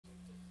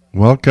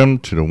Welcome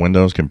to the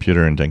Windows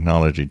Computer and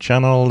Technology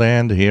channel,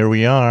 and here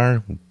we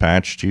are,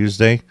 Patch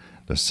Tuesday,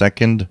 the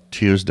second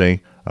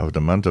Tuesday of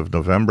the month of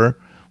November.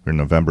 We're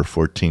November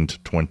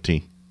 14th,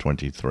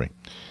 2023.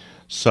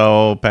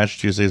 So Patch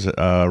Tuesdays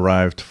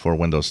arrived for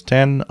Windows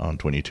 10 on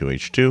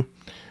 22H2,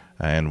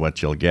 and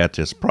what you'll get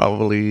is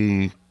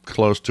probably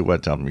close to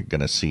what I'm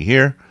going to see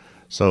here.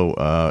 So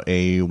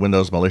a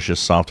Windows malicious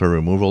software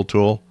removal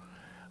tool,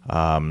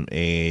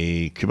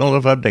 a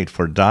cumulative update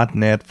for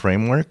 .NET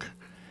Framework,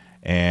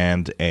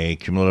 and a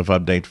cumulative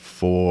update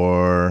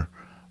for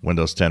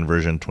Windows 10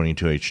 version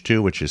 22H2,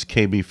 which is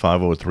KB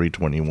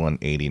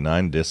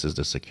 503.21.89. This is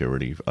the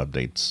security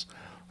updates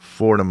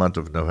for the month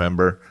of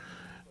November.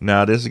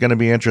 Now, this is going to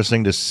be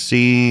interesting to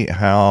see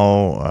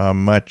how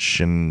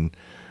much and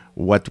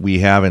what we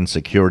have in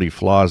security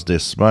flaws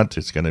this month.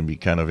 It's going to be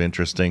kind of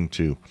interesting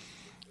to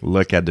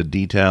look at the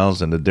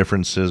details and the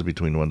differences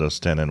between Windows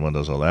 10 and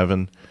Windows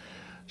 11.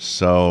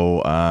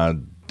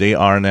 So they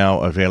are now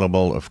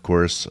available, of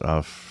course,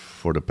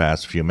 for the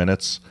past few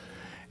minutes,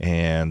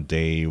 and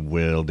they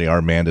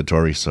are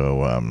mandatory,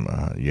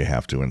 so you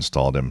have to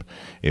install them.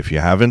 If you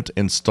haven't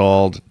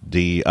installed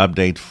the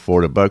update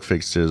for the bug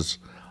fixes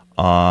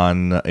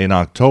in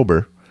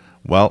October,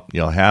 well,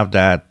 you'll have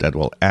that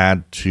will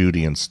add to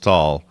the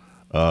install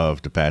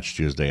of the Patch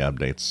Tuesday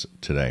updates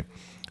today.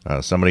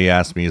 Somebody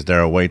asked me, is there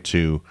a way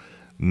to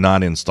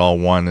not install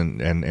one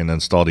and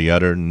install the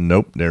other?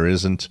 Nope, there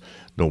isn't.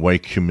 The way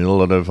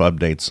cumulative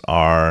updates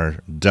are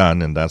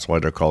done, and that's why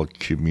they're called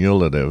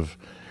cumulative,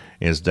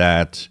 is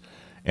that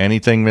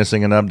anything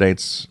missing in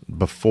updates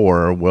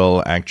before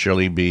will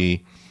actually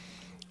be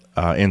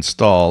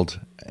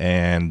installed,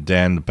 and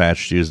then the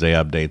Patch Tuesday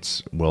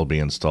updates will be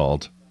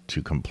installed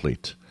to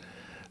complete.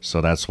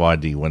 So that's why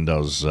the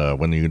Windows,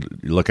 when you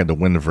look at the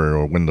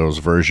Windows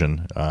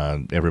version,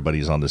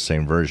 everybody's on the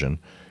same version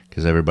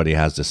because everybody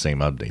has the same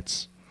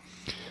updates.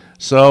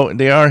 So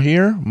they are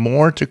here.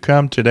 More to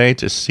come today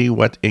to see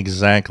what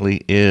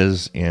exactly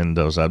is in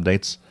those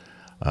updates.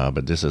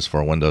 But this is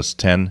for Windows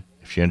 10.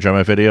 If you enjoy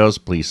my videos,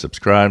 please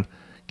subscribe.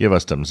 Give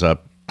us thumbs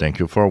up. Thank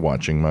you for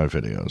watching my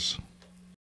videos.